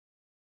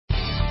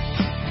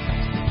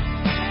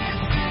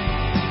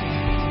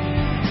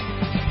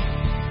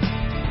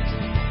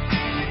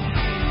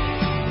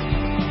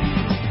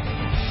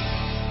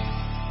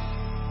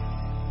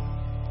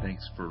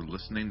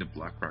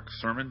Blackrock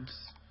Sermons.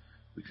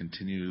 We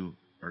continue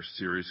our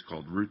series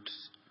called Roots.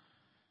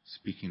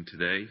 Speaking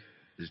today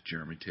is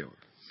Jeremy Taylor.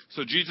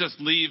 So Jesus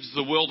leaves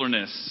the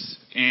wilderness,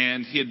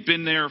 and he had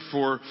been there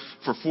for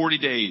 40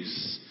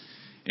 days.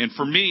 And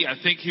for me, I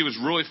think he was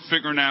really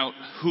figuring out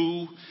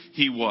who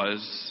he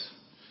was,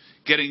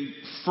 getting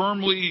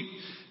firmly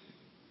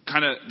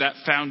kind of that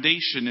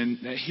foundation, and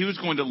that he was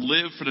going to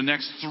live for the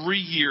next 3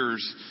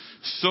 years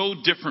so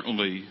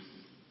differently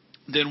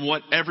than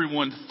what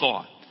everyone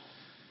thought.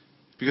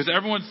 Because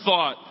everyone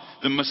thought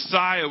the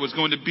Messiah was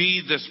going to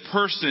be this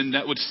person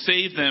that would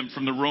save them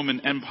from the Roman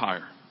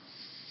Empire.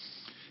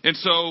 And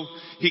so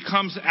he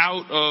comes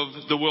out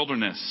of the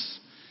wilderness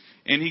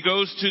and he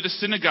goes to the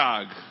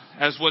synagogue,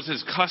 as was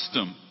his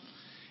custom.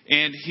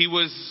 And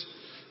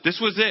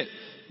this was it.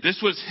 This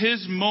was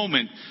his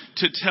moment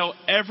to tell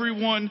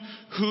everyone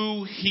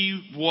who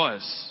he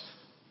was.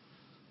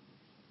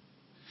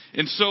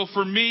 And so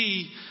for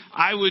me,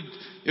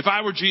 if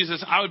I were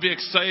Jesus, I would be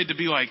excited to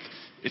be like,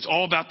 it's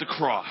all about the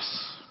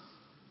cross.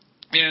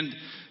 And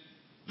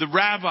the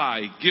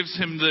rabbi gives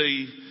him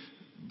the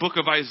book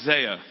of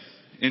Isaiah.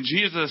 And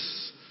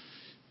Jesus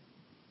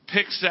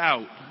picks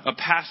out a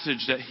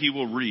passage that he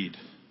will read.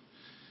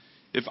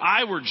 If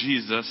I were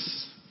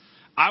Jesus,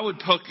 I would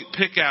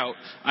pick out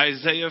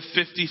Isaiah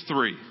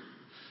 53,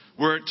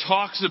 where it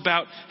talks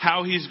about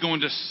how he's going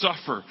to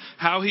suffer,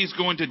 how he's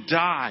going to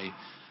die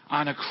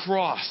on a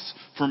cross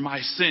for my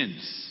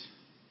sins.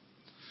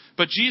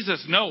 But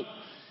Jesus, no,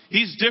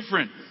 he's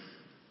different.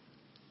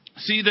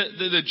 See,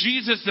 the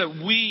Jesus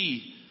that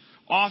we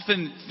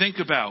often think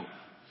about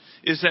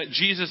is that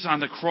Jesus on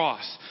the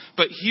cross.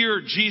 But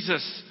here,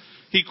 Jesus,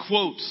 he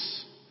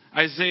quotes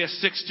Isaiah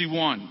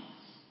 61.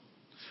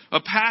 A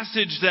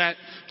passage that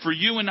for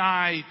you and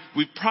I,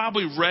 we've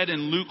probably read in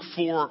Luke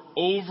 4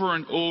 over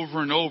and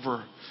over and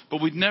over,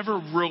 but we've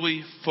never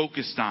really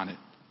focused on it.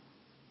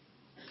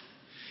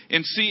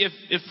 And see,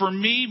 if for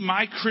me,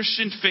 my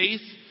Christian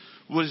faith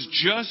was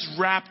just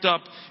wrapped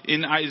up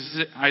in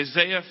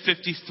Isaiah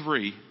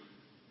 53,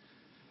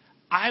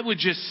 I would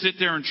just sit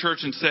there in church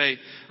and say,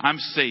 I'm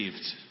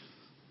saved.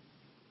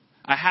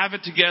 I have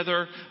it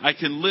together. I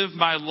can live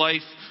my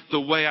life the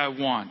way I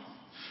want.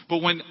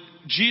 But when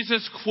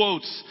Jesus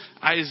quotes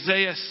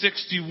Isaiah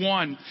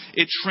 61,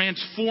 it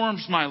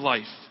transforms my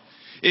life.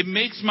 It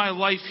makes my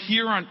life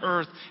here on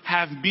earth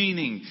have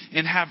meaning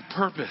and have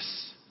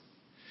purpose.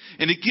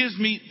 And it gives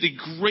me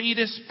the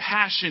greatest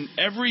passion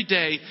every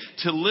day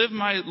to live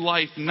my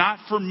life not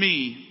for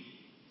me,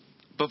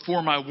 but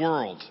for my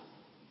world.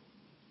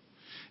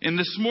 And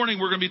this morning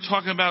we're going to be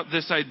talking about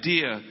this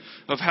idea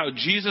of how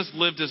Jesus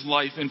lived his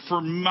life, and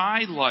for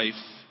my life,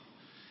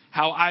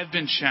 how I've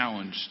been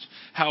challenged,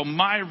 how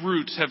my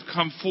roots have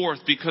come forth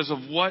because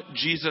of what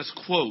Jesus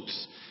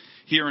quotes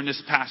here in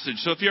this passage.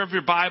 So if you have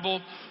your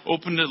Bible,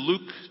 open to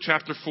Luke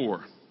chapter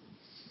 4.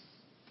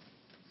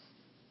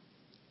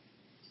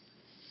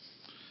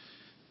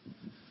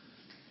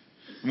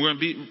 We're going to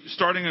be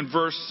starting in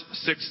verse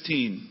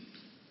 16.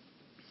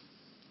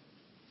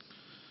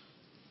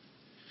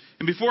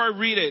 And before I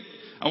read it,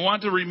 I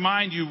want to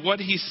remind you what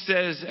he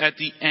says at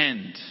the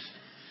end.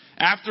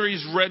 After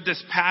he's read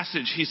this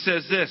passage, he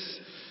says this: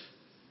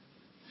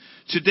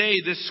 today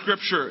this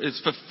scripture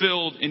is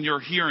fulfilled in your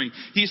hearing.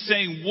 He's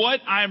saying, what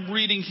I'm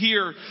reading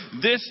here,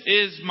 this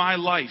is my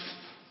life.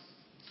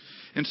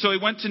 And so he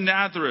went to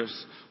Nazareth,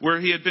 where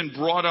he had been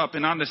brought up.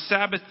 And on the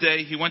Sabbath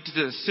day, he went to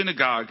the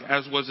synagogue,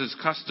 as was his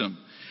custom.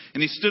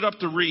 And he stood up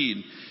to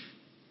read.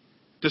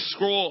 The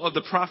scroll of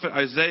the prophet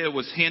Isaiah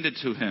was handed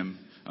to him.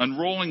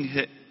 Unrolling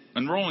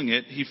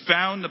it, he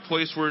found the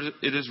place where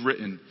it is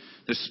written,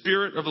 the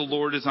Spirit of the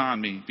Lord is on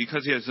me,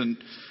 because he has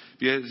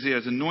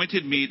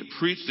anointed me to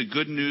preach the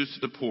good news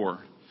to the poor.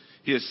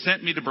 He has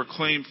sent me to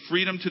proclaim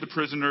freedom to the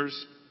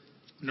prisoners,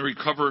 and to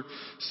recover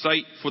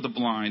sight for the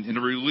blind, and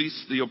to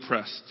release the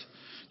oppressed,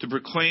 to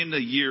proclaim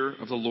the year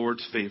of the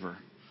Lord's favor.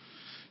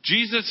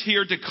 Jesus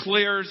here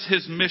declares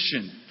his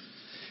mission.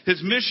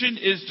 His mission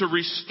is to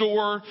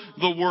restore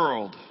the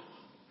world.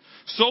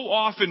 So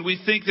often we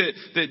think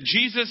that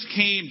Jesus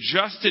came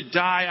just to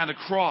die on a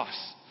cross.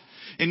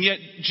 And yet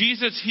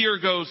Jesus here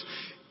goes,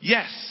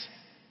 yes,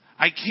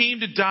 I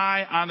came to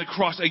die on the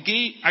cross. I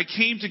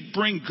came to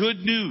bring good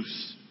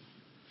news.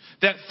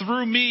 That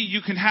through me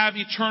you can have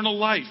eternal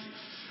life.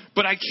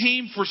 But I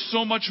came for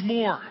so much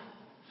more.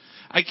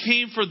 I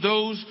came for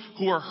those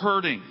who are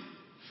hurting.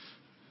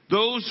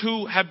 Those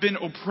who have been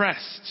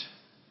oppressed.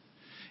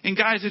 And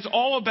guys, it's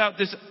all about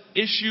this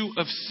issue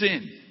of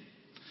sin.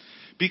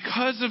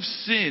 Because of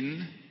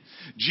sin,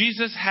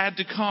 Jesus had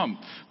to come,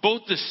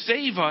 both to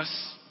save us,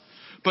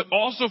 but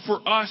also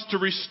for us to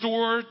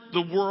restore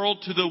the world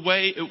to the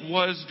way it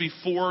was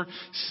before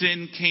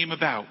sin came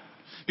about.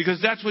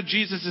 Because that's what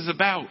Jesus is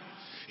about.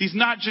 He's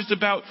not just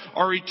about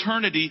our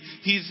eternity,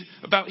 he's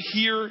about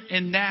here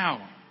and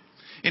now.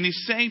 And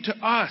he's saying to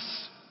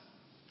us,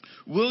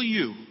 will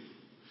you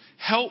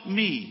help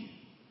me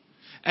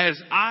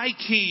as I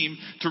came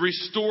to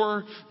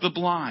restore the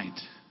blind,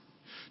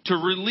 to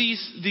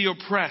release the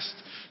oppressed,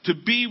 to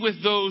be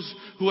with those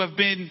who have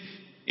been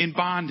in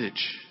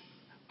bondage.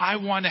 I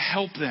want to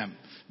help them.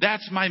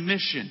 That's my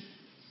mission.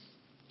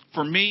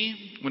 For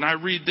me, when I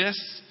read this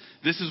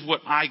is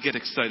what I get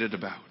excited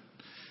about.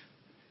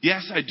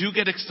 Yes, I do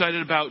get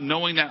excited about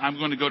knowing that I'm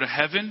going to go to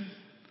heaven,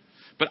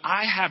 but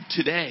I have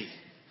today.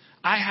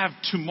 I have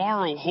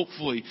tomorrow,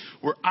 hopefully,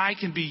 where I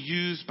can be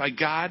used by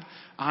God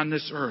on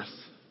this earth.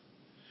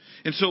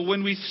 And so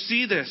when we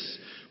see this,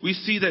 we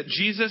see that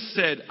Jesus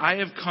said, I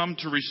have come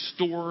to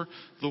restore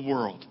the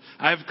world.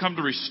 I have come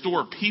to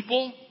restore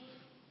people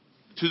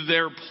to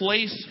their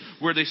place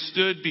where they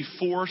stood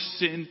before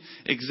sin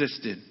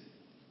existed.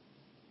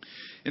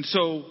 And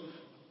so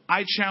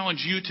I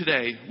challenge you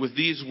today with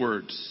these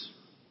words.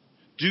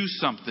 Do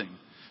something.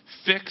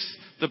 Fix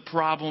the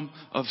problem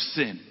of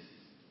sin.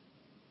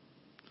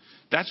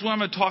 That's what I'm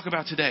going to talk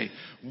about today.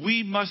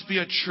 We must be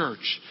a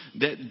church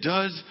that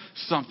does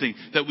something.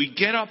 That we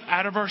get up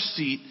out of our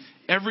seat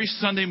every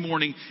Sunday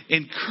morning,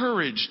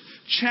 encouraged,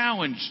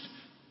 challenged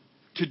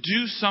to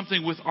do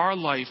something with our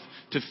life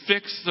to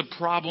fix the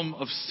problem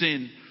of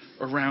sin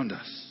around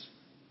us.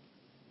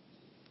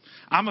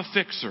 I'm a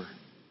fixer.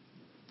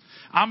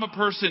 I'm a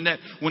person that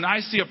when I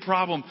see a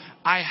problem,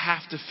 I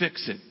have to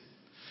fix it.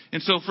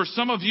 And so for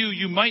some of you,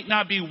 you might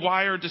not be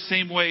wired the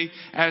same way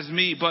as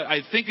me, but I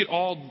think it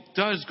all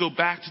does go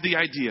back to the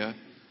idea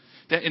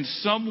that in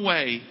some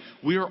way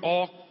we are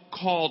all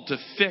called to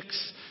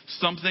fix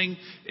something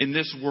in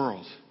this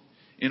world,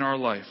 in our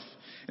life.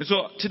 And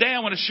so today I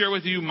want to share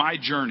with you my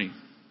journey.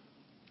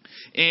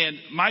 And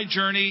my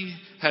journey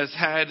has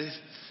had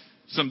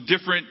some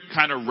different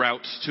kind of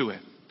routes to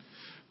it.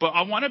 But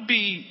I want to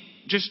be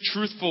just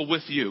truthful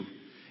with you.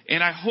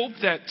 And I hope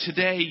that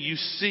today you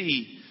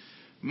see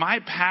my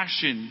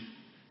passion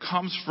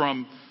comes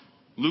from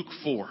Luke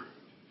 4,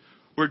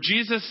 where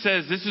Jesus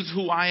says, this is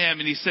who I am.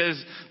 And he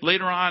says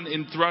later on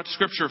throughout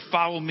Scripture,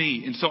 follow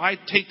me. And so I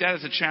take that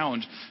as a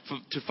challenge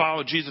to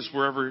follow Jesus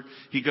wherever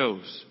he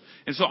goes.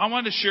 And so I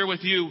wanted to share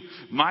with you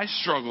my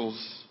struggles,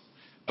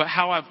 but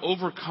how I've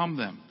overcome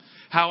them.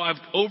 How I've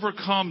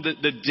overcome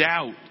the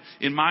doubt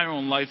in my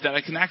own life that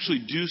I can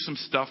actually do some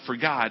stuff for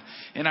God.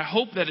 And I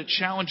hope that it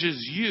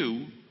challenges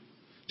you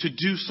to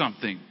do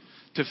something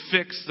to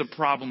fix the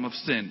problem of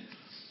sin.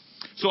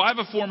 So I have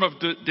a form of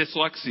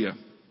dyslexia.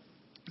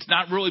 It's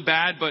not really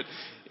bad, but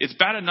it's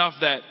bad enough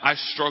that I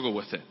struggle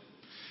with it.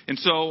 And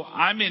so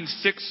I'm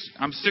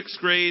sixth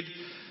grade.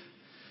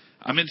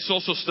 I'm in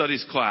social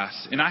studies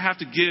class, and I have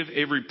to give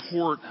a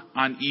report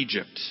on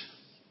Egypt.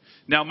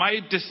 Now, my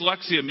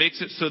dyslexia makes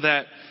it so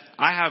that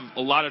I have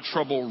a lot of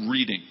trouble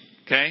reading,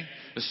 okay?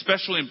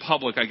 Especially in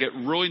public. I get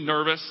really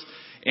nervous,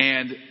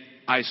 and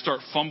I start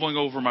fumbling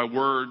over my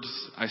words.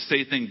 I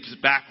say things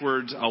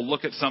backwards. I'll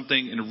look at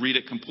something and read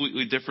it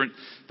completely different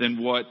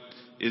than what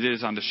it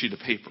is on the sheet of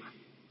paper.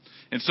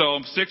 And so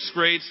I'm sixth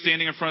grade,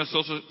 standing in front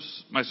of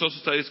my social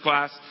studies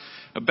class,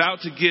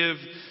 about to give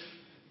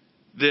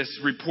this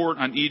report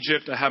on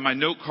Egypt. I have my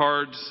note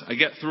cards. I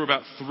get through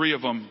about 3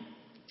 of them.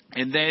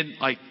 And then,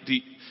 like,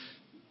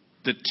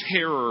 the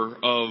terror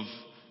of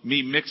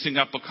me mixing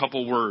up a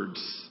couple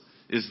words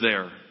is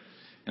there.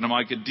 And I'm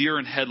like a deer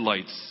in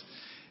headlights.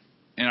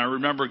 And I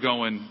remember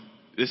going,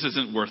 this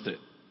isn't worth it.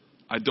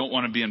 I don't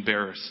want to be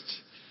embarrassed.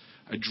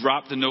 I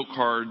drop the note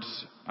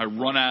cards. I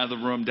run out of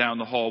the room down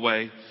the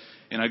hallway.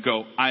 And I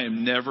go, I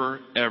am never,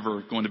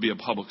 ever going to be a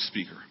public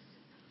speaker.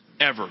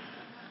 Ever.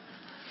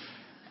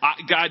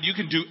 God, you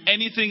can do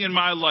anything in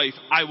my life.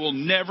 I will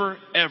never,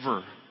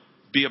 ever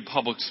be a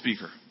public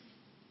speaker.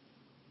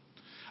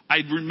 I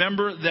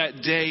remember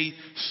that day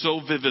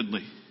so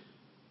vividly.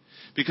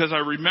 Because I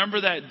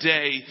remember that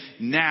day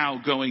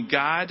now going,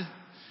 God,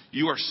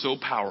 you are so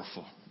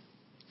powerful.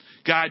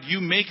 God, you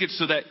make it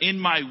so that in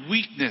my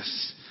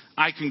weakness,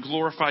 I can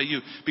glorify you.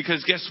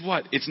 Because guess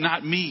what? It's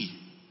not me.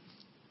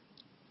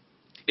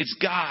 It's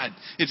God.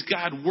 It's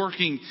God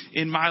working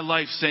in my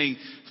life saying,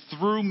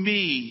 through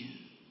me,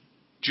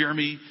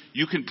 Jeremy,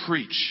 you can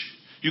preach.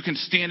 You can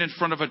stand in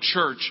front of a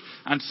church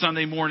on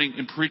Sunday morning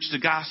and preach the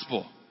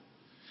gospel.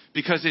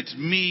 Because it's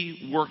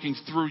me working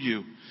through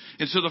you.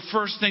 And so the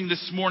first thing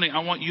this morning I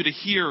want you to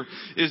hear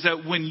is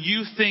that when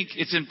you think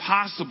it's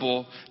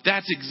impossible,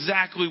 that's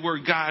exactly where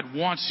God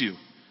wants you.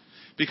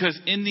 Because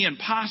in the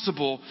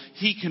impossible,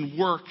 He can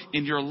work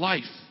in your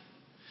life.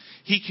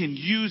 He can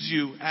use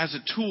you as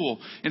a tool.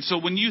 And so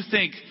when you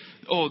think,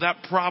 oh,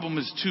 that problem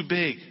is too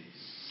big,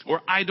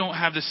 or I don't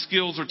have the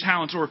skills or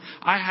talents, or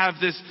I have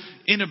this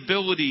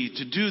inability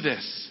to do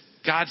this,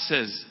 God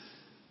says,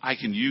 I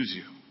can use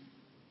you.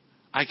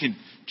 I can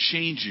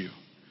change you.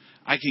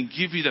 I can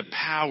give you the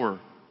power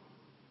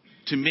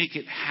to make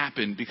it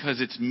happen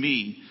because it's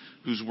me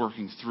who's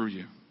working through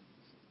you.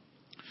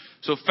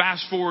 So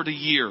fast forward a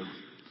year.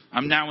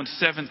 I'm now in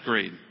 7th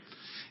grade.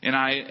 And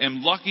I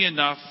am lucky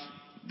enough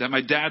that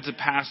my dad's a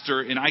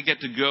pastor and I get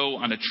to go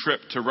on a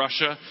trip to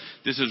Russia.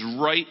 This is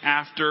right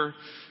after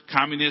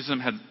communism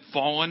had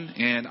fallen.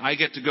 And I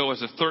get to go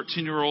as a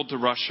 13-year-old to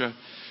Russia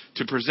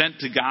to present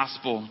the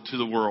gospel to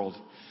the world.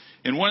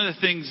 And one of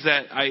the things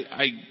that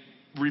I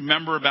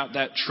remember about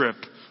that trip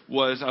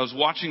was I was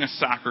watching a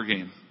soccer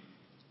game.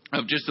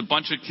 of just a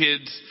bunch of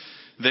kids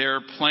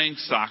there playing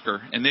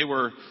soccer, and they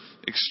were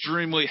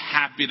extremely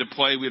happy to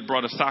play. We had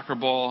brought a soccer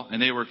ball,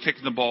 and they were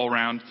kicking the ball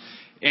around.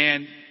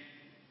 And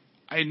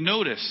I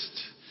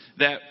noticed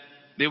that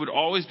they would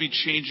always be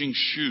changing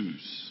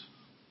shoes.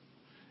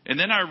 And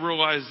then I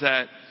realized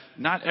that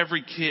not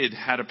every kid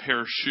had a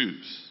pair of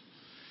shoes.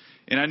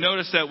 And I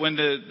noticed that when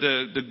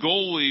the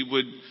goalie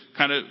would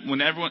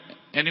when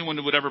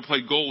anyone would ever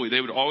play goalie, they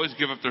would always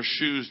give up their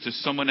shoes to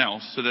someone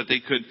else so that they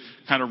could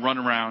kind of run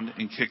around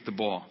and kick the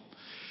ball.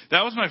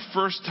 That was my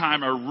first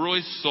time I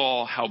really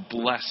saw how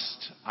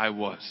blessed I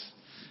was.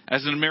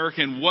 As an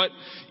American,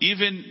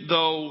 even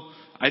though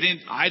I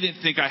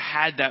didn't think I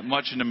had that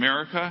much in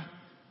America,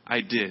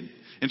 I did.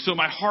 And so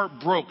my heart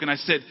broke, and I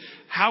said,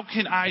 how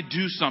can I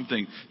do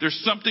something? There's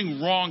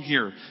something wrong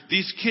here.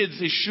 These kids,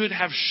 they should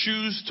have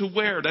shoes to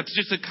wear. That's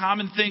just a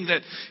common thing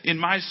that in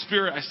my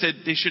spirit, I said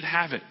they should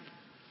have it.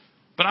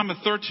 But I'm a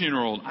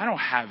 13-year-old. I don't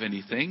have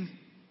anything.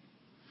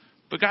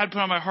 But God put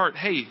on my heart,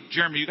 hey,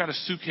 Jeremy, you got a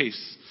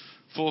suitcase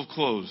full of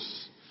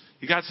clothes.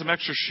 You got some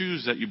extra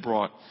shoes that you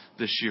brought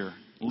this year.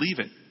 Leave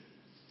it.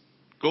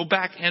 Go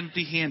back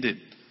empty-handed.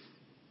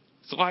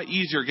 It's a lot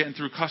easier getting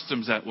through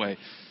customs that way.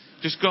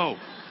 Just go.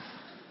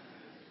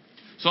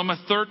 So I'm a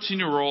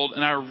 13-year-old,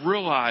 and I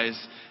realize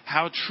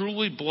how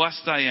truly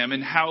blessed I am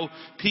and how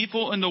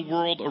people in the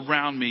world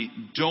around me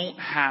don't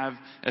have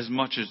as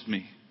much as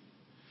me.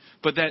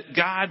 But that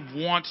God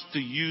wants to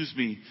use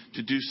me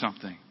to do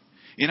something.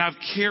 And I've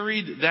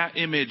carried that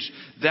image,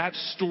 that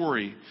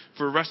story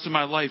for the rest of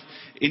my life.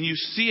 And you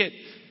see it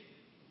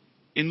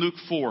in Luke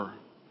 4,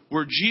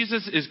 where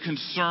Jesus is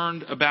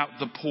concerned about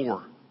the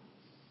poor.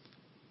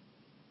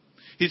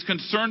 He's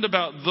concerned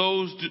about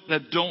those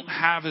that don't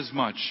have as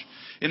much.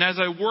 And as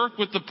I work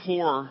with the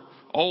poor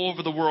all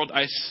over the world,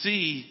 I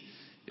see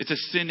it's a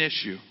sin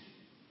issue.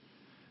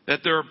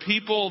 That there are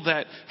people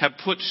that have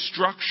put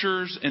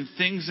structures and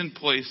things in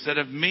place that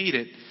have made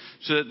it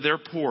so that they're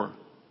poor.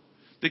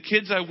 The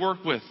kids I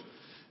work with,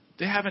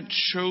 they haven't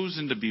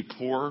chosen to be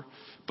poor,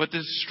 but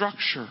the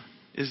structure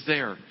is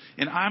there.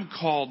 And I'm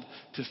called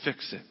to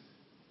fix it.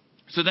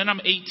 So then I'm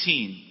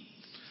 18.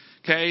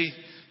 Okay?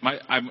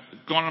 I'm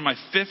going on my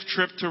 5th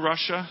trip to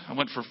Russia. I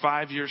went for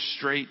 5 years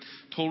straight.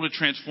 Totally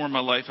transformed my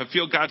life. I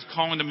feel God's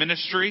calling to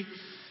ministry.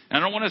 And I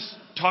don't want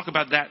to talk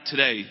about that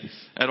today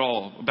at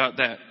all, about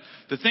that.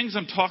 The things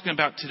I'm talking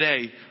about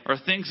today are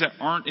things that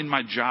aren't in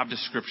my job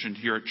description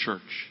here at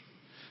church.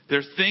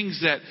 They're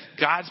things that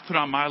God's put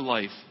on my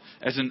life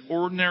as an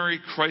ordinary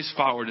Christ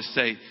follower to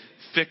say,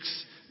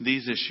 fix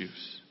these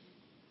issues.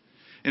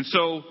 And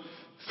so,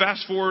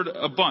 fast forward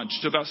a bunch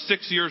to about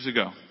 6 years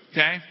ago,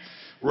 okay?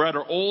 We're at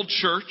our old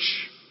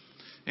church,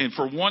 and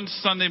for one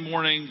Sunday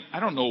morning, I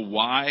don't know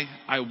why,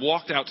 I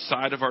walked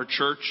outside of our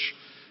church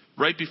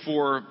right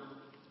before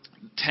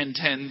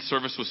 10:10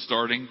 service was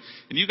starting.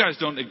 And you guys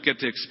don't get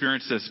to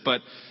experience this,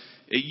 but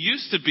it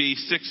used to be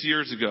 6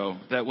 years ago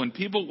that when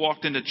people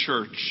walked into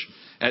church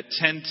at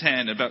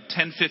 10:10, about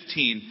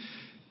 10:15,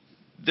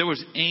 there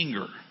was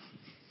anger.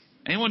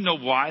 Anyone know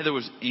why there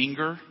was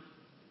anger?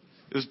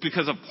 It was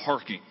because of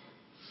parking.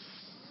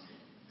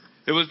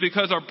 It was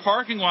because our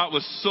parking lot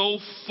was so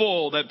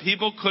full that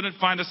people couldn't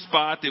find a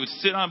spot. They would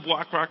sit on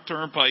Black Rock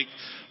Turnpike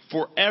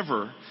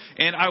forever.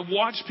 And I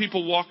watched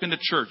people walk into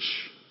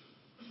church.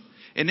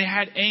 And they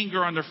had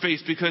anger on their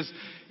face because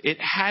it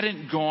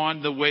hadn't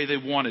gone the way they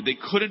wanted. They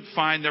couldn't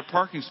find their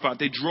parking spot.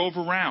 They drove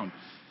around.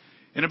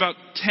 And about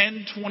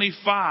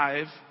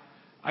 10:25,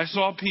 I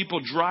saw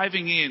people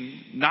driving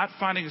in, not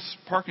finding a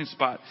parking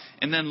spot,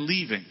 and then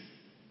leaving.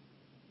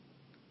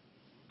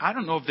 I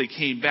don't know if they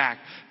came back,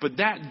 but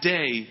that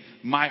day,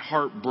 my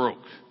heart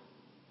broke.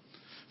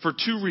 For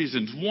 2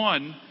 reasons.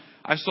 One,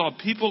 I saw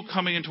people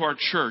coming into our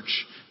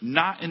church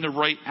not in the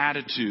right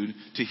attitude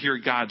to hear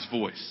God's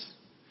voice.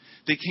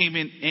 They came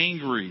in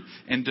angry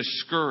and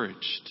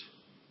discouraged.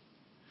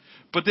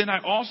 But then I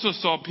also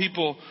saw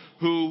people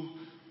who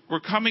were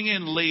coming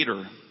in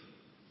later,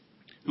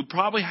 who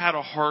probably had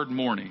a hard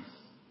morning,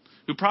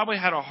 who probably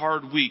had a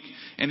hard week,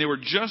 and they were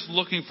just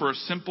looking for a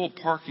simple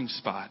parking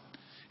spot.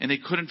 And they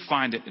couldn't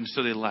find it, and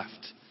so they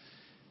left.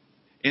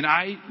 And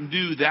I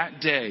knew that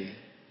day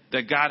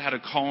that God had a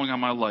calling on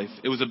my life.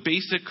 It was a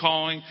basic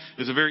calling. It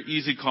was a very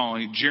easy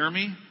calling.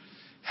 Jeremy,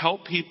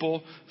 help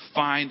people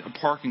find a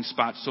parking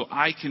spot so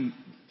I can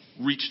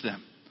reach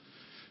them.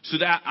 So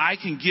that I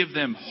can give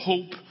them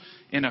hope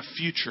and a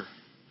future.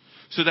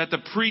 So that the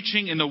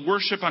preaching and the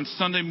worship on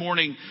Sunday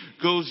morning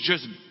goes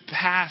just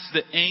past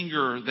the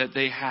anger that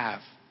they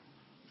have.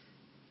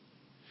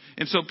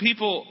 And so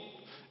people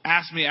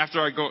asked me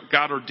after I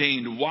got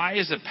ordained, why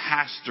is a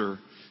pastor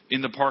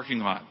in the parking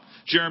lot?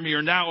 Jeremy,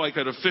 you're now like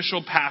an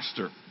official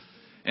pastor.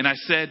 And I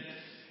said,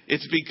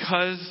 it's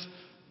because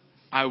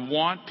I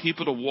want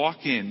people to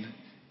walk in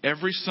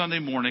every Sunday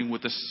morning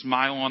with a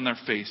smile on their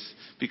face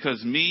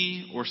because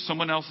me or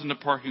someone else in the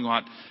parking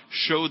lot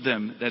showed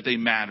them that they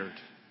mattered.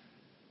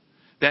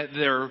 That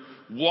their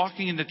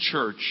walking into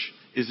church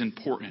is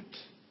important.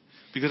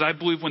 Because I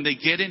believe when they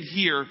get in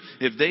here,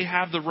 if they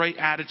have the right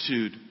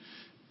attitude,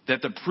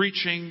 that the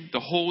preaching,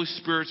 the Holy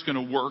Spirit's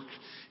going to work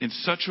in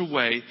such a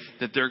way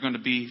that they're going to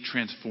be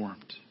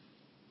transformed.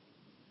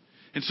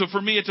 And so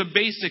for me, it's a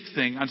basic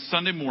thing on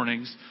Sunday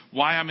mornings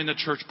why I'm in the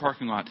church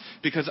parking lot.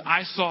 Because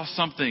I saw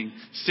something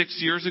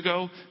 6 years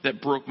ago that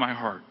broke my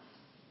heart.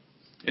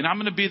 And I'm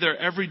going to be there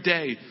every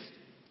day,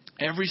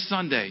 every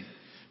Sunday,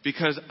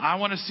 because I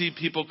want to see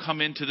people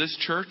come into this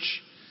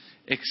church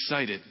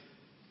excited.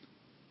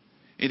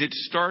 And it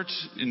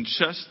starts in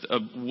just a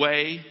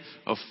way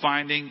of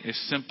finding a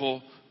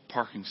simple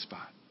parking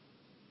spot.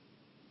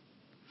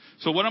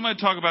 So what I'm going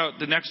to talk about,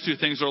 the next two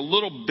things, are a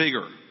little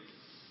bigger,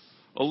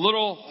 a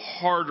little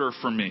harder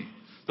for me.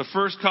 The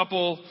first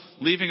couple,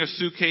 leaving a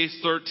suitcase,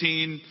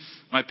 13,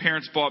 my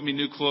parents bought me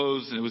new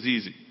clothes and it was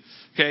easy.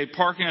 Okay,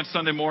 parking on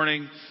Sunday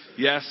morning,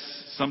 yes,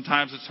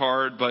 sometimes it's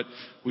hard, but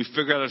we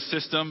figured out a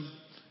system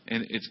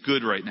and it's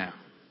good right now.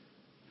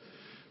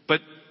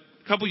 But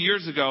a couple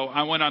years ago,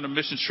 I went on a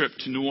mission trip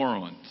to New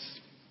Orleans.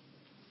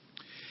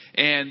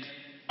 And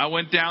I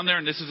went down there,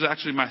 and this is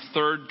actually my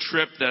third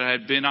trip that I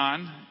had been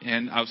on,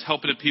 and I was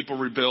helping the people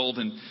rebuild.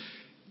 And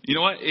you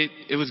know what?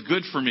 It was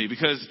good for me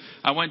because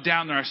I went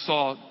down there, I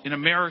saw in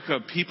America,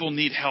 people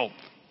need help.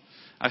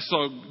 I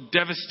saw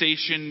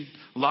devastation.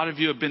 A lot of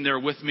you have been there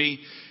with me.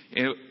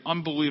 An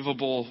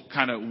unbelievable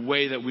kind of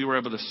way that we were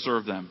able to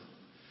serve them.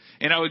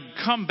 And I would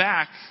come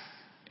back,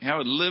 and I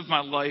would live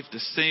my life the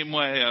same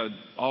way I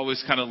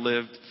always kind of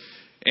lived.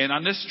 And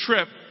on this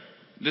trip,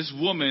 this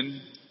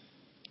woman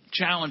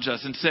challenged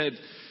us and said,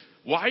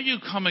 "Why are you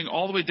coming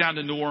all the way down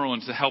to New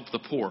Orleans to help the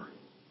poor?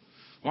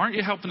 Why aren't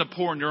you helping the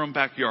poor in your own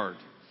backyard?"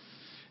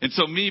 And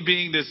so me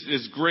being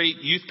this great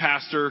youth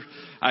pastor,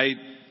 I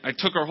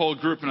took our whole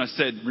group and I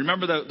said,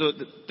 "Remember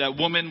that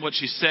woman, what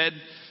she said?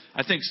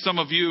 I think some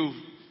of you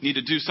need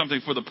to do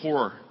something for the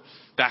poor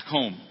back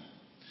home.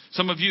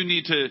 Some of you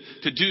need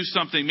to do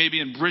something maybe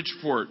in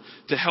Bridgeport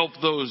to help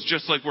those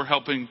just like we're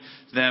helping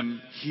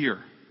them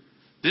here."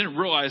 Didn't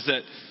realize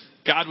that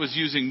God was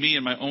using me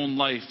in my own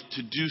life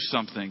to do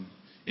something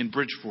in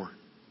Bridgeport.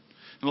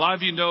 And a lot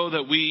of you know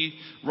that we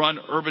run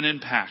Urban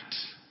Impact.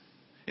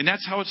 And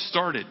that's how it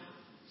started.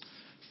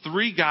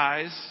 3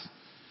 guys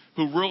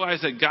who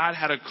realized that God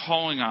had a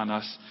calling on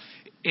us.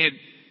 And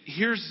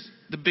here's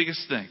the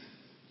biggest thing.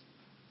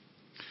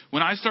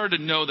 When I started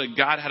to know that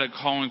God had a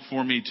calling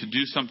for me to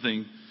do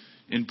something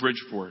in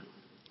Bridgeport,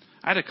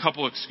 I had a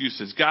couple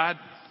excuses. God,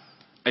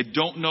 I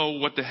don't know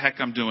what the heck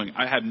I'm doing.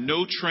 I have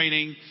no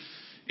training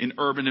in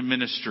urban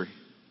ministry.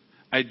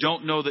 I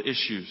don't know the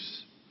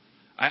issues.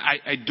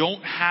 I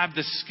don't have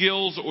the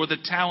skills or the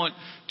talent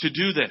to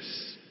do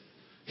this.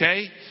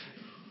 Okay?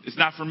 It's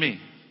not for me.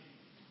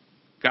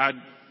 God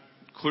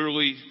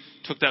clearly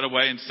took that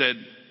away and said,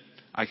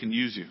 I can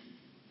use you.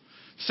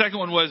 Second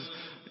one was,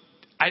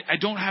 I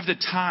don't have the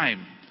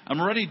time. I'm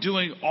already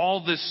doing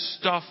all this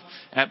stuff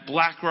at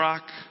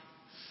BlackRock.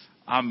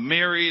 I'm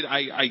married.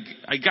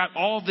 I got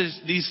all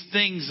these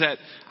things that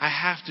I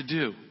have to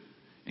do.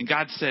 And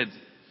God said,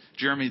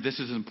 "Jeremy, this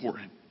is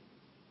important.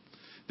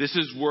 This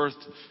is worth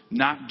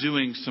not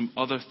doing some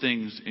other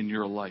things in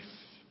your life."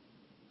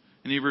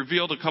 And he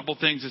revealed a couple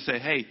things to say,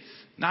 hey,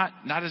 not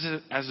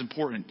as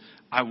important.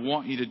 I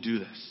want you to do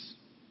this.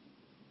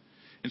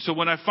 And so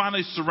when I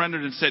finally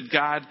surrendered and said,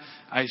 "God,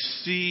 I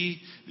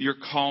see you're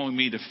calling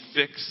me to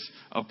fix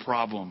a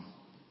problem,"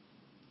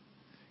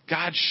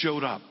 God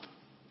showed up.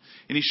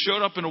 And he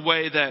showed up in a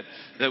way that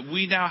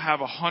we now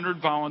have 100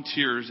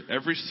 volunteers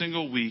every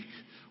single week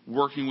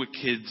working with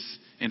kids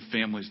and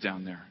families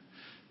down there.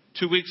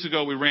 2 weeks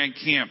ago, we ran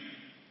camp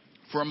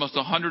for almost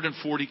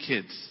 140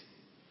 kids.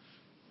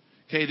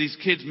 Okay, these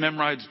kids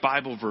memorized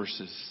Bible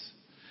verses.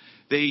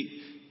 They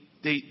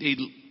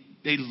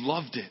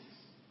loved it.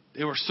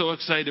 They were so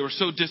excited. They were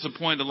so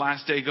disappointed the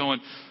last day going,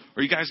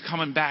 "Are you guys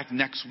coming back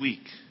next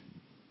week?"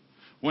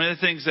 One of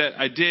the things that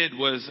I did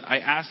was I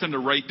asked them to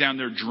write down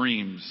their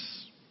dreams.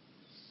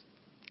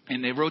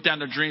 And they wrote down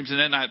their dreams. And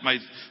then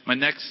my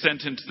next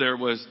sentence there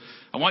was,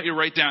 I want you to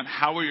write down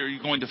how are you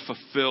going to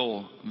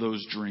fulfill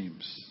those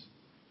dreams.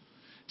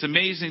 It's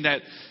amazing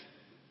that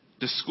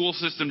the school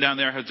system down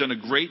there has done a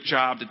great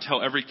job to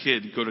tell every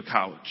kid to go to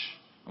college.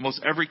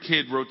 Almost every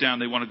kid wrote down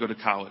they want to go to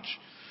college.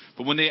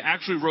 But when they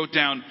actually wrote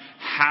down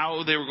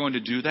how they were going to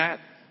do that,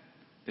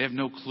 they have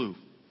no clue.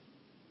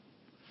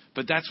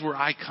 But that's where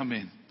I come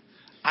in.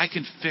 I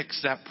can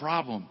fix that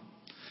problem.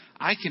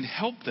 I can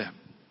help them.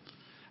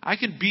 I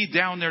can be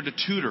down there to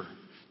tutor,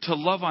 to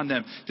love on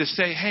them, to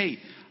say, hey,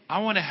 I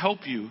want to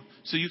help you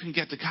so you can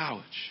get to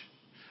college.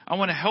 I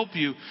want to help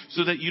you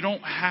so that you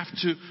don't have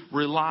to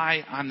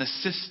rely on the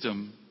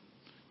system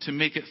to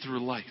make it through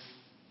life.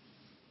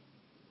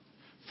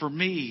 For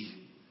me,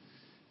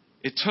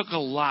 it took a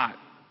lot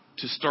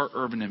to start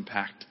Urban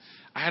Impact.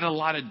 I had a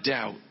lot of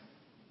doubt.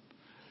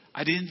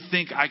 I didn't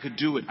think I could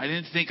do it. I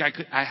didn't think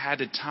I had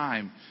the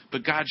time.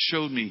 But God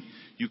showed me,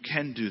 you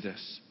can do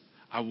this.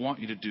 I want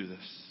you to do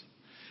this.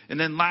 And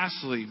then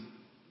lastly,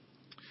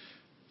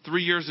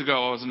 3 years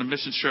ago, I was on a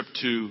mission trip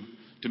to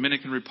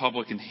Dominican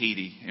Republic and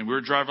Haiti. And we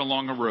were driving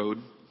along a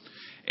road.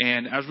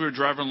 And as we were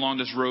driving along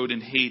this road in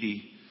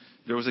Haiti,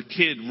 there was a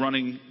kid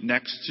running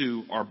next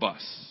to our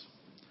bus.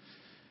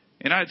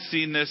 And I'd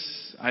seen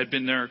this. I'd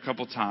been there a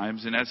couple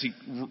times. And as he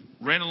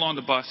ran along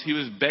the bus, he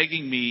was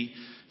begging me,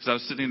 because I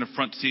was sitting in the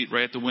front seat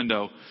right at the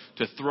window,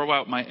 to throw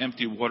out my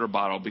empty water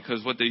bottle.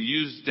 Because what they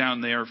use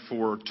down there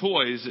for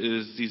toys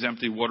is these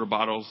empty water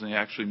bottles, and they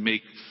actually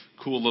make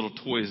cool little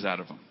toys out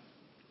of them.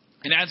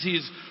 And as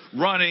he's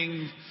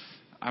running,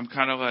 I'm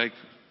kind of like,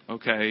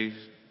 okay,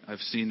 I've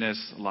seen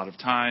this a lot of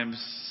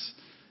times.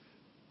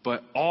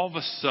 But all of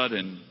a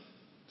sudden,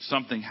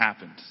 something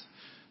happens.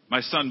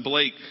 My son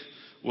Blake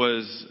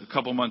was a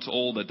couple months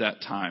old at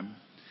that time.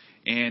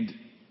 And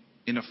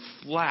in a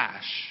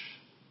flash,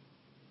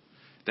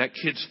 that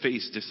kid's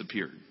face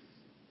disappeared.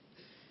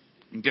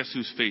 And guess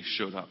whose face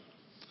showed up?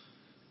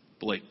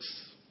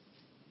 Blake's.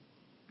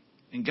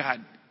 And God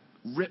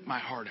ripped my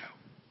heart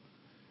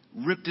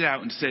out. Ripped it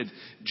out and said,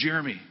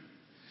 Jeremy,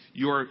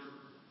 your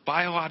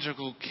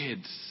biological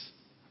kids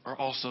are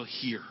also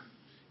here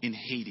in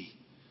Haiti.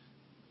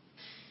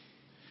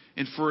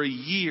 And for a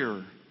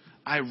year,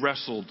 I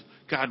wrestled,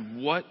 God,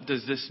 what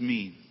does this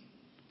mean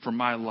for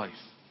my life?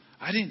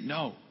 I didn't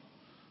know.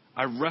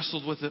 I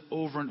wrestled with it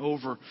over and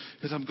over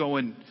because I'm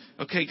going,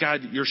 okay,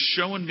 God, you're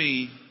showing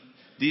me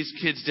these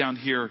kids down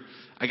here.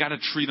 I got to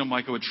treat them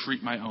like I would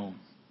treat my own.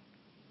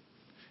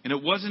 And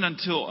it wasn't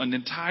until an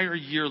entire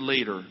year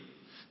later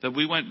that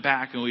we went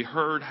back and we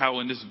heard how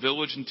in this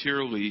village in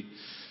Tiroli,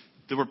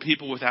 there were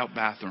people without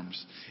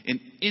bathrooms. And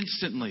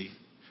instantly,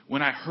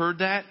 when I heard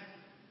that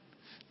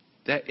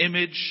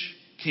image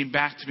came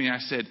back to me and I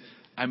said,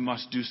 I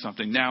must do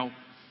something. Now,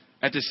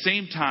 at the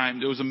same time,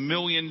 there was a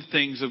million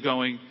things of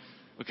going,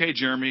 okay,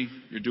 Jeremy,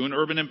 you're doing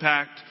urban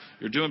impact,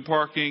 you're doing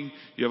parking,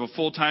 you have a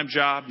full-time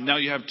job, now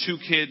you have 2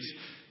 kids,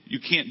 you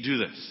can't do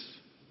this.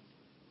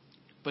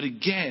 But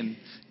again,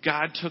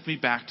 God took me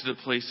back to the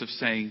place of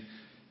saying,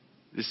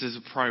 this is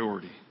a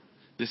priority.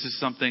 This is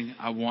something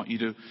I want you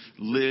to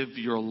live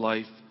your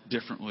life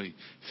differently.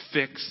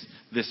 Fix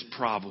this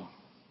problem.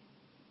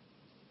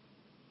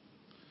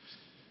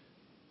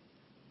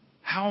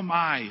 How am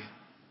I,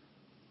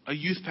 a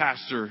youth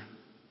pastor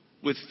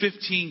with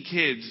 15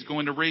 kids,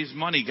 going to raise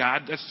money,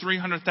 God? That's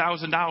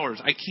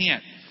 $300,000. I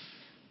can't.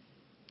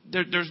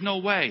 There's no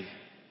way.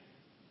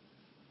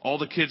 All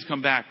the kids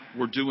come back,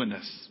 we're doing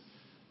this.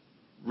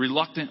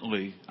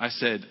 Reluctantly, I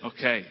said,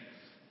 okay,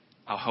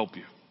 I'll help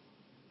you.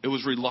 It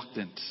was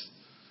reluctant.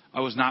 I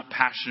was not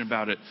passionate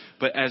about it.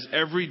 But as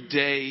every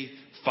day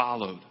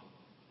followed,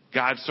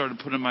 God started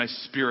putting in my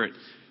spirit,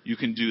 you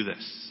can do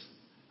this.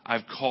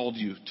 I've called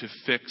you to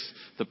fix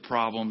the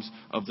problems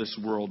of this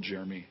world,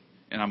 Jeremy.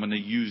 And I'm going to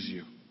use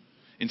you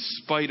in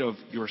spite of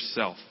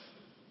yourself.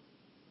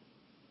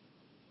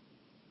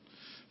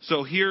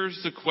 So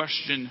here's the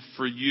question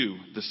for you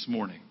this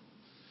morning.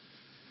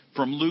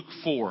 From Luke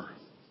 4,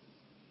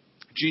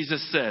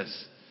 Jesus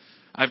says,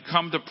 I've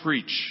come to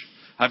preach,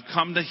 I've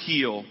come to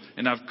heal,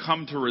 and I've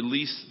come to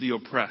release the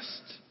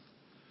oppressed.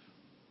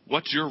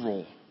 What's your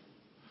role?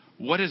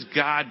 What has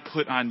God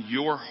put on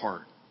your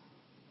heart?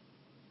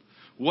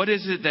 What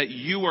is it that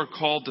you are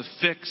called to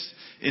fix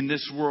in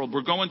this world?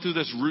 We're going through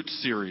this Roots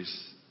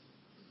series.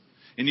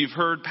 And you've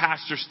heard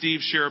Pastor Steve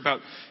share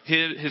about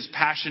his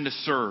passion to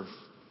serve.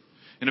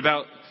 And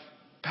about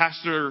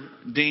Pastor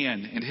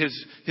Dan and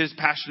his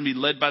passion to be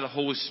led by the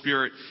Holy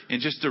Spirit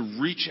and just to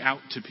reach out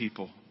to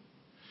people.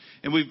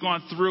 And we've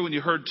gone through and you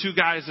heard 2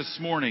 guys this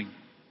morning.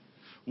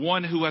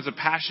 One who has a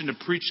passion to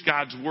preach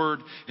God's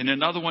word and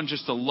another one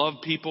just to love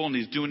people, and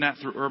he's doing that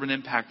through Urban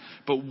Impact.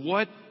 But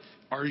what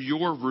are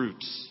your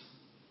roots?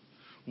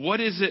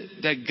 What is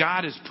it that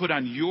God has put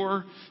on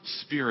your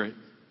spirit?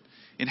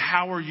 And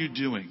how are you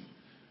doing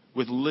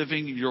with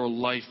living your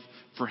life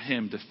for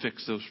Him to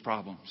fix those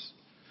problems?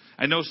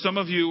 I know some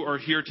of you are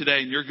here today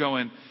and you're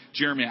going,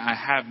 Jeremy, I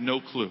have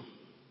no clue.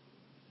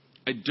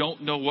 I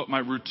don't know what my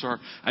roots are.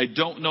 I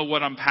don't know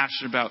what I'm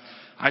passionate about.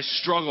 I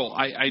struggle.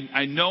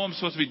 I know I'm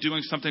supposed to be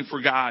doing something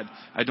for God.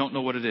 I don't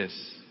know what it is.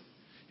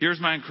 Here's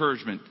my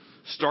encouragement.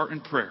 Start in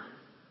prayer.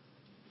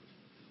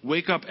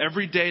 Wake up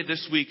every day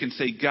this week and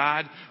say,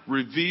 God,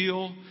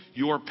 reveal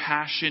your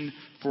passion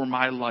for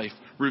my life.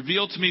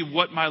 Reveal to me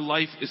what my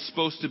life is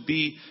supposed to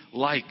be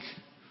like.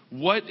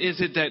 What is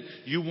it that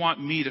you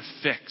want me to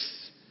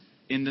fix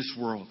in this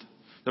world?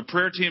 The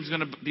prayer team is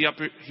going to be up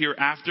here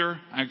after.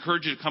 I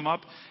encourage you to come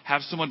up,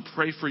 have someone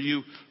pray for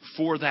you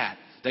for that.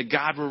 That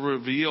God will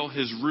reveal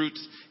His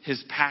roots,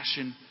 His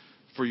passion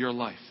for your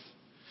life.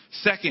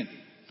 Second,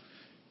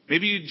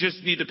 maybe you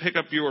just need to pick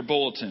up your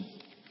bulletin.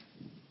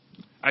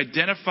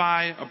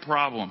 Identify a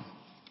problem.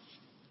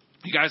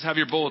 You guys have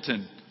your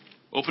bulletin.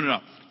 Open it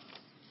up.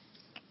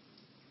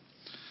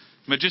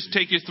 I'm going to just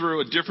take you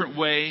through a different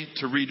way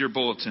to read your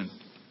bulletin.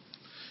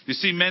 You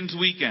see, Men's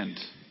Weekend.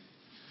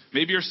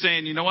 Maybe you're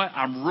saying, you know what?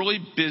 I'm really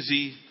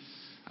busy.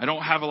 I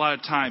don't have a lot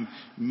of time.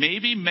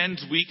 Maybe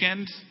Men's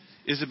Weekend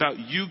is about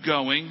you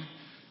going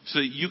so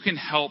that you can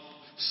help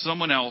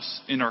someone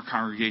else in our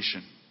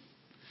congregation.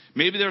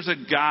 Maybe there's a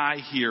guy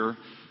here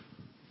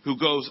who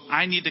goes,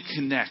 I need to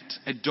connect.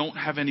 I don't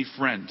have any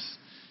friends.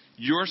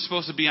 You're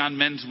supposed to be on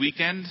Men's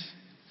Weekend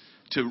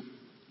to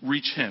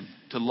reach Him,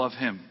 to love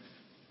Him.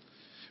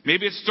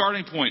 Maybe it's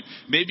starting point.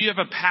 Maybe you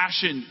have a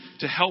passion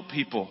to help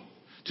people,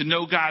 to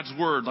know God's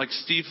Word, like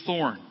Steve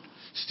Thorne.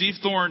 Steve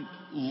Thorne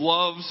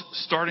loves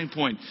Starting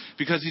Point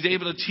because he's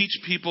able to teach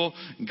people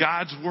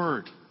God's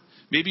Word.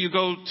 Maybe you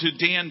go to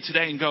Dan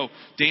today and go,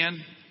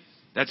 Dan,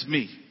 that's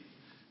me.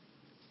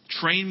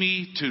 Train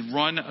me to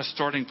run a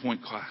Starting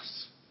Point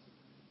class.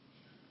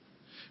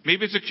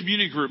 Maybe it's a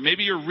community group.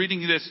 Maybe you're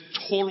reading this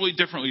totally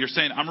differently. You're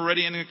saying, I'm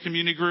already in a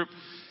community group.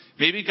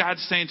 Maybe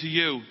God's saying to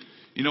you,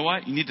 you know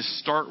what? You need to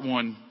start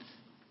one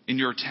in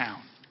your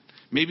town.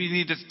 Maybe you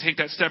need to take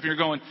that step and you're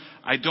going,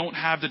 I don't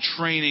have the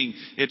training.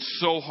 It's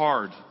so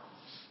hard.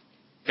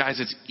 Guys,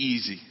 it's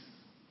easy.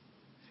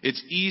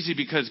 It's easy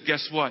because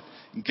guess what?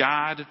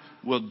 God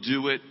will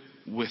do it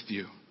with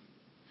you.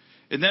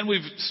 And then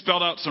we've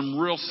spelled out some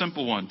real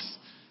simple ones.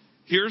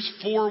 Here's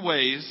 4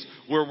 ways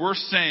where we're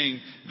saying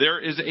there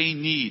is a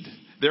need.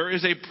 There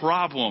is a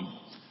problem.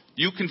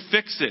 You can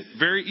fix it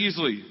very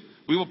easily.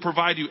 We will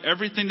provide you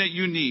everything that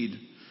you need,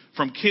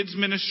 from kids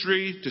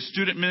ministry to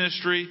student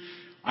ministry.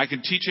 I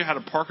can teach you how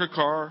to park a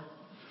car,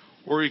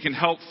 or you can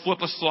help flip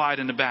a slide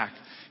in the back.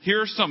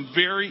 Here are some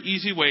very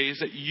easy ways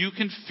that you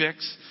can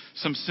fix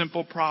some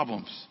simple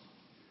problems.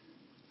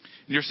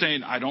 And you're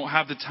saying, I don't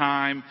have the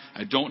time,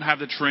 I don't have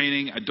the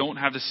training, I don't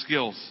have the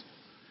skills.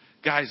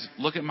 Guys,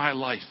 look at my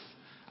life.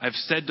 I've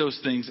said those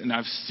things and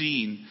I've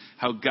seen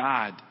how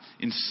God,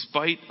 in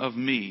spite of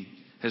me,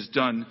 has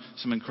done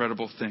some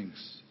incredible things.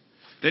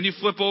 Then you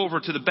flip over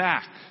to the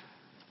back.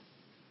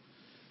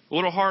 A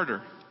little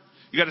harder.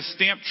 You got a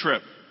stamp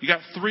trip. You got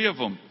 3 of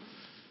them.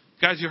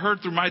 Guys, you heard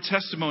through my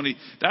testimony,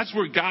 that's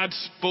where God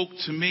spoke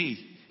to me.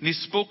 And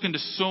He's spoken to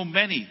so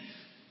many.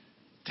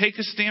 Take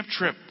a stamp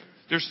trip.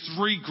 There's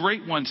 3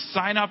 great ones.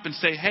 Sign up and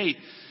say, hey,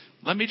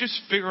 let me just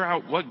figure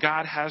out what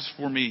God has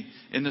for me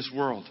in this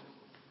world.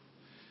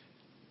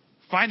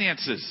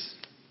 Finances.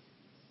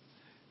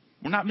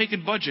 We're not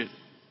making budget.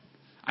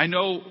 I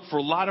know for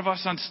a lot of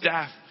us on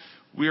staff,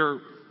 we are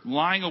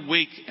lying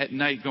awake at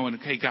night going,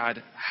 okay,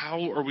 God,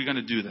 how are we going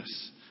to do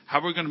this? How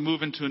are we going to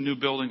move into a new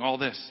building? All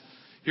this.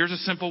 Here's a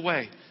simple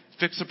way.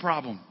 Fix a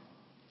problem.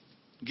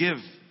 Give.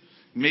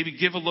 Maybe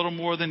give a little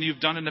more than you've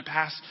done in the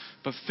past,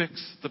 but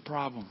fix the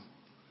problem.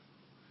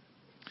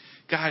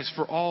 Guys,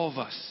 for all of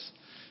us,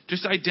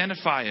 just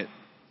identify it.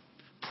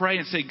 Pray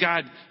and say,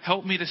 God,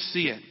 help me to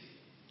see it.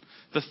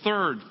 The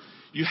third,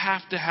 you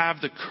have to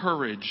have the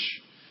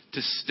courage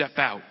to step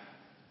out.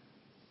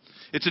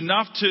 It's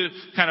enough to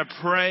kind of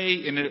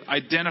pray and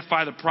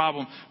identify the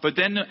problem, but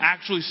then to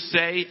actually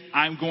say,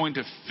 I'm going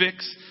to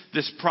fix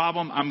this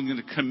problem. I'm going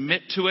to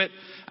commit to it.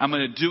 I'm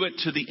going to do it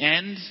to the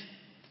end.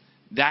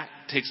 That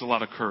takes a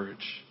lot of courage.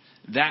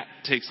 That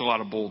takes a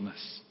lot of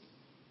boldness.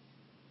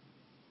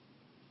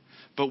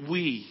 But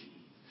we,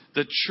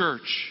 the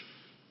church,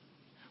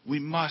 we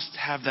must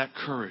have that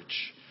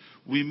courage.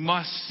 We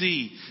must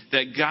see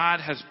that God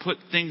has put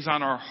things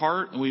on our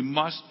heart and we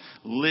must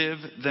live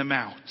them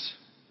out.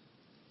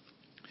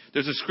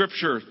 There's a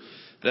scripture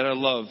that I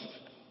love.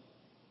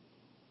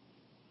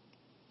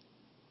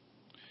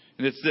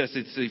 And it's this.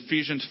 It's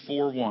Ephesians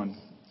 4:1.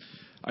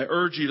 I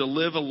urge you to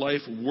live a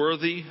life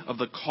worthy of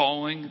the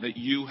calling that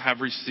you have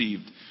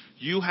received.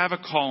 You have a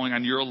calling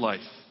on your life.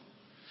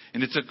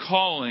 And it's a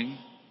calling,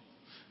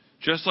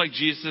 just like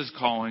Jesus'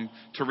 calling,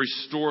 to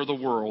restore the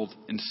world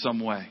in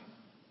some way.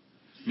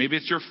 Maybe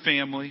it's your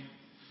family.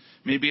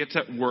 Maybe it's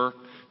at work.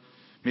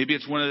 Maybe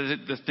it's one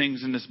of the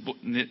things in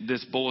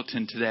this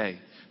bulletin today.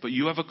 But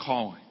you have a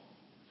calling.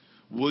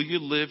 Will you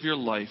live your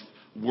life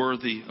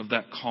worthy of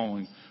that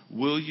calling?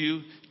 Will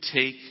you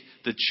take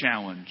the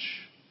challenge,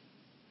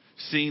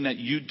 seeing that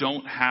you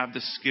don't have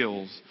the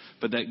skills,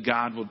 but that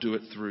God will do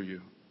it through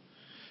you?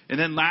 And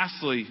then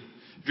lastly,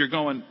 if you're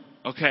going,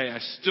 okay, I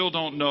still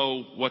don't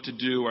know what to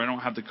do or I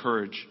don't have the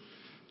courage,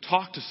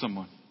 talk to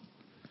someone.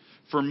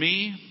 For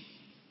me,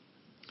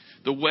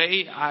 the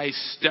way I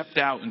stepped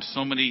out in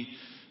so many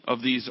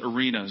of these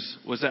arenas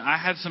was that I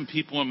had some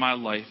people in my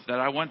life that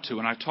I went to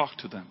and I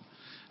talked to them.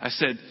 I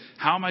said,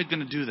 how am I going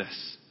to do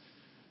this?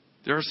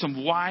 There are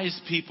some wise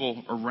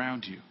people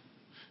around you.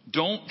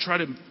 Don't try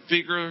to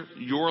figure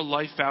your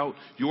life out,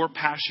 your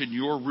passion,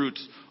 your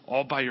roots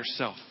all by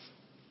yourself.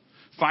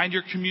 Find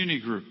your community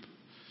group.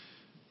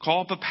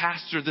 Call up a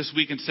pastor this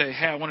week and say,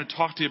 hey, I want to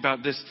talk to you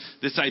about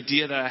this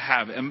idea that I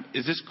have.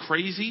 Is this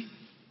crazy?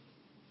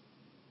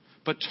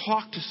 But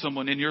talk to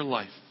someone in your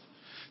life.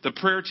 The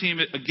prayer team,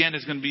 again,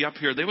 is going to be up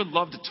here. They would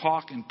love to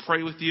talk and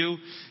pray with you,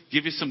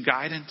 give you some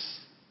guidance.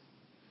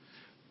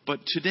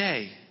 But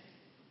today,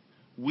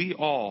 we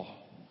all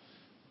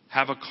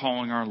have a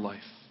calling in our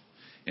life.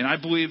 And I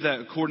believe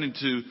that according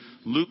to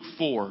Luke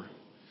 4,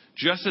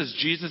 just as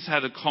Jesus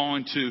had a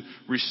calling to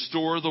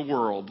restore the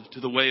world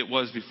to the way it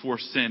was before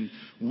sin,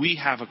 we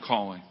have a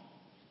calling.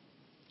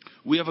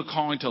 We have a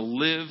calling to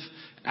live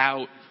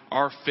out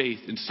our faith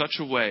in such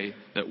a way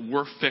that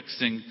we're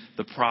fixing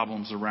the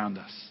problems around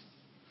us.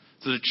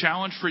 So the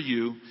challenge for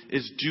you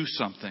is do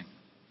something.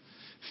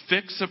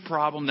 Fix a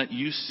problem that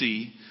you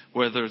see,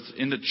 whether it's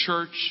in the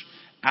church,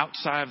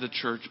 outside of the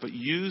church, but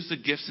use the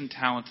gifts and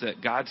talents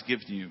that God's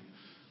given you.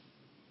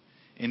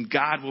 And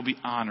God will be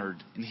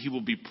honored and He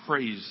will be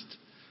praised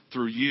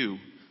through you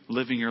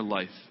living your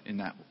life in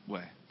that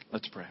way.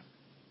 Let's pray.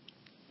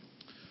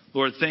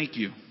 Lord, thank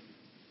you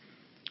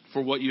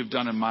for what you've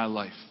done in my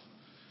life.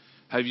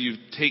 Have you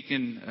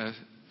taken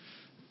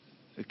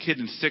a kid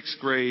in 6th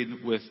grade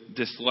with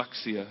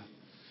dyslexia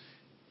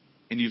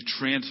and you've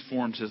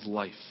transformed his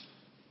life?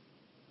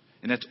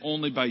 And that's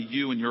only by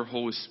you and your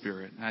Holy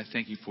Spirit. And I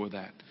thank you for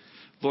that.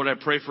 Lord, I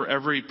pray for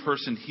every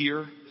person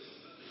here,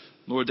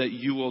 Lord, that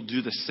you will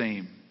do the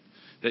same.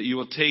 That you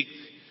will take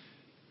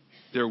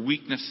their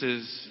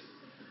weaknesses,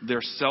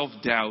 their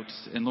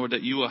self-doubts, and Lord,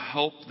 that you will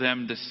help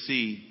them to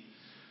see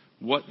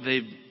what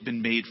they've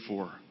been made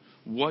for,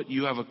 what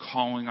you have a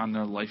calling on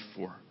their life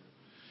for.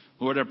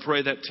 Lord, I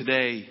pray that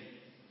today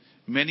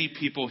many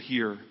people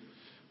here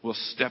will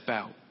step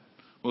out,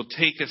 will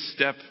take a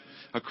step,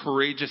 a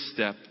courageous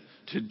step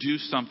to do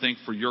something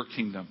for your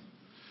kingdom,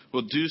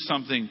 will do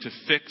something to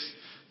fix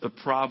the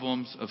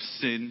problems of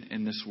sin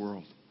in this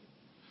world.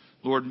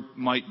 Lord,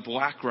 might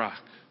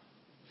BlackRock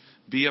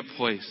be a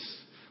place,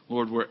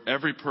 Lord, where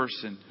every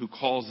person who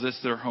calls this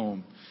their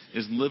home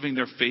is living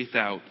their faith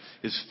out,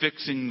 is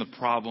fixing the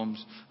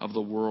problems of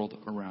the world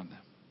around them.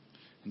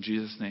 In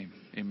Jesus' name,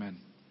 amen.